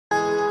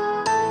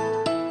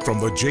From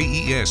the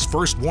JES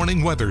First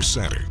Warning Weather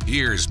Center,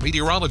 here's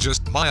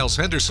meteorologist Miles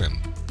Henderson.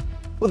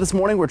 Well, this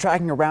morning we're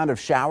tracking a round of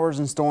showers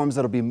and storms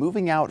that'll be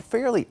moving out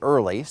fairly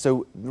early.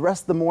 So the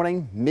rest of the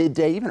morning,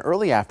 midday, even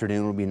early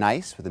afternoon will be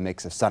nice with a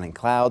mix of sun and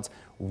clouds.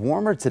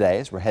 Warmer today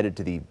as we're headed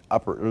to the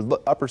upper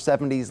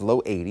 70s,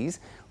 low 80s.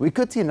 We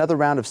could see another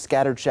round of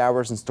scattered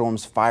showers and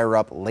storms fire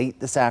up late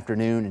this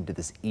afternoon into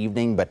this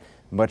evening, but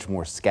much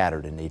more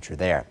scattered in nature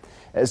there.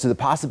 So the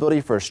possibility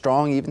for a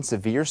strong, even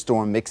severe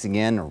storm mixing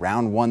in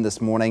round 1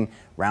 this morning,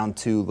 round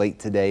 2 late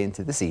today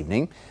into this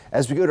evening.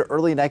 As we go to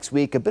early next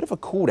week, a bit of a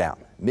cool down.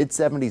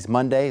 Mid-70s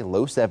Monday,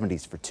 low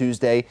 70s for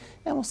Tuesday,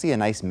 and we'll see a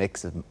nice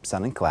mix of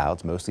sun and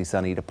clouds, mostly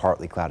sunny to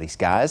partly cloudy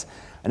skies.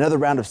 Another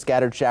round of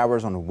scattered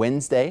showers on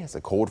Wednesday as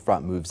a cold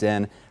front moves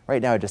in.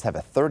 Right now I just have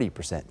a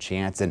 30%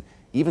 chance, and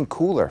even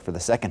cooler for the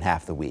second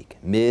half of the week,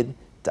 mid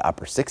to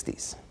upper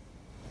 60s.